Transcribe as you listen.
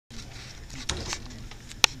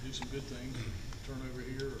see some good things, turnover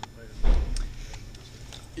here or bad?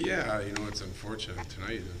 Yeah, you know, it's unfortunate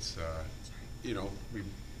tonight. It's, you know,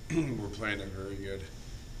 we're playing a very good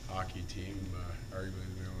hockey team,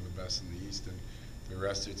 arguably one of the best in the East, and the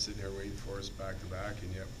rest are sitting there waiting for us back to back,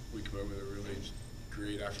 and yet we come out with a really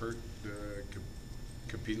great effort. The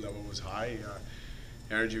compete level was high,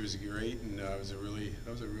 energy was great, and that was a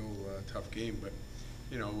real tough game. But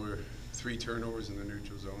you know, we're 3 turnovers in the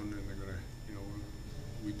neutral zone, and they're gonna, you know,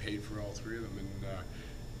 we paid for all 3 of them, and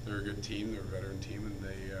they're a good team, they're a veteran team, and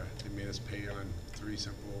they made us pay on 3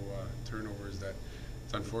 simple turnovers. That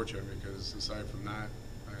it's unfortunate because aside from that,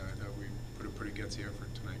 I thought we put a pretty gutsy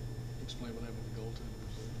effort tonight. Explain what happened with the goaltender.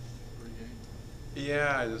 Was it a great game?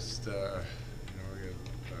 Yeah, I just you know, we had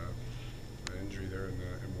an injury there in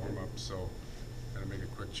warm up, so had to make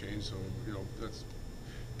a quick change. So you know, that's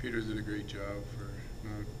Peters did a great job for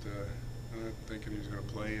not thinking he was going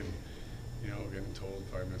to play, and you know, getting told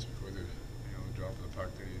 5 minutes before the drop of the puck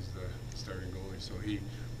that he's the starting goalie. So he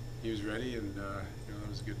was ready, and you know, that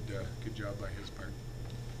was a good job by his part.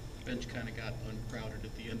 Bench kind of got uncrowded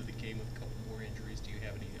at the end of the game with a couple more injuries. Do you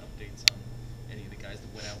have any updates on any of the guys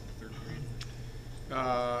that went out in the third period?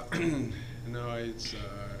 No, it's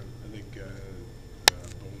I think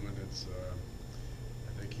Bowman. It's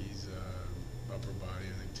I think he's upper body.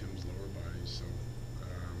 I think Tim's lower body. So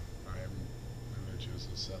I haven't had a chance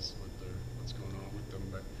to assess what's going on with them.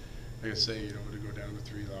 But like I say, you know, to go down to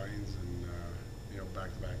 3 lines and you know,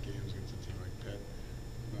 back-to-back games against a team like Pitt.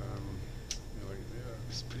 You know, like, yeah,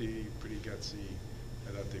 it's pretty gutsy.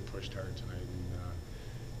 I thought they pushed hard tonight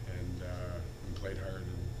and played hard,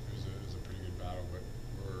 and it was a pretty good battle. But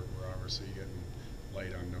we're obviously getting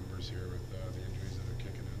light on numbers here with the injuries that are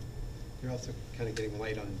kicking in. You're also kind of getting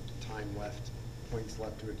light on time left, points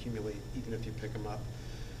left to accumulate, even if you pick them up.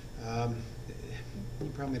 You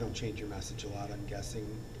probably don't change your message a lot, I'm guessing,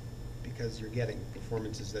 because you're getting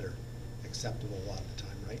performances that are acceptable a lot of the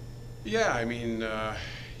time, right? Yeah, I mean,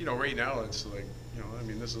 you know, right now it's like, you know, I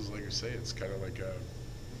mean, this is like I say, it's kind of like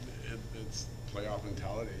it's playoff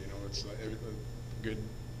mentality. You know, it's good.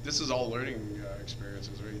 This is all learning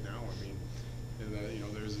experiences right now. I mean, you know,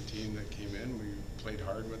 there's a team that came in, we played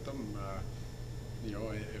hard with them. You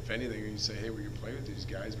know, if anything, you say, hey, we can play with these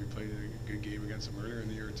guys. We played a good game against them earlier in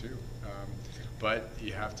the year too. But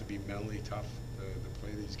you have to be mentally tough to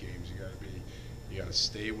play these games. You got to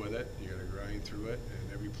stay with it. You got to grind through it,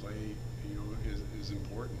 and every play, you know, is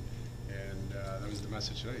important. And that was the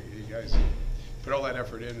message today. Hey guys, put all that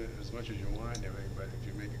effort in as much as you want and everything, but if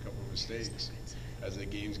you make a couple of mistakes, as the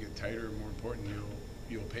games get tighter and more important,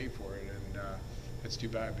 you'll pay for it. And it's too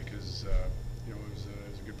bad because you know, it was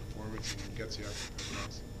a good performance and gets you up.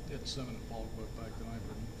 You had 7 and Falk both back tonight,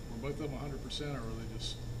 but were both of them 100%, or were they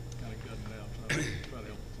just kind of gutting it out, trying to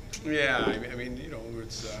help the team? Yeah, I mean, you know,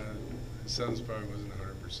 it's Suns probably wasn't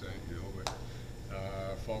 100%, you know, but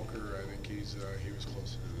Falker, I think he was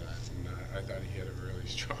closer to that, and I thought he had a really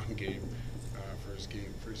strong game, first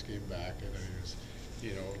game back, and it was,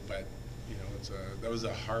 you know, but you know, that was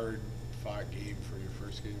a hard-fought game for your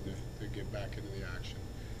first game to get back into the action.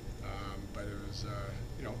 But it was,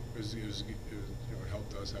 you know, it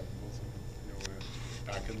helped us have both of them, you know,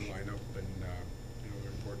 back in the lineup, and you know,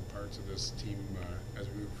 they're important parts of this team as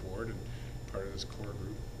we move forward, and part of this core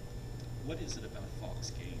group. What is it about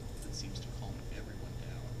Falk's game that seems to calm everyone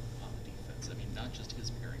down on the defense? I mean, not just his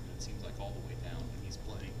pairing, but it seems like all the way down when he's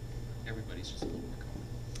playing, everybody's just a little more comfortable.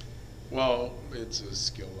 Well, it's a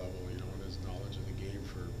skill level, you know, and his knowledge of the game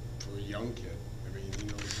for a young kid. I mean, he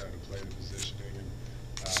knows how to play the position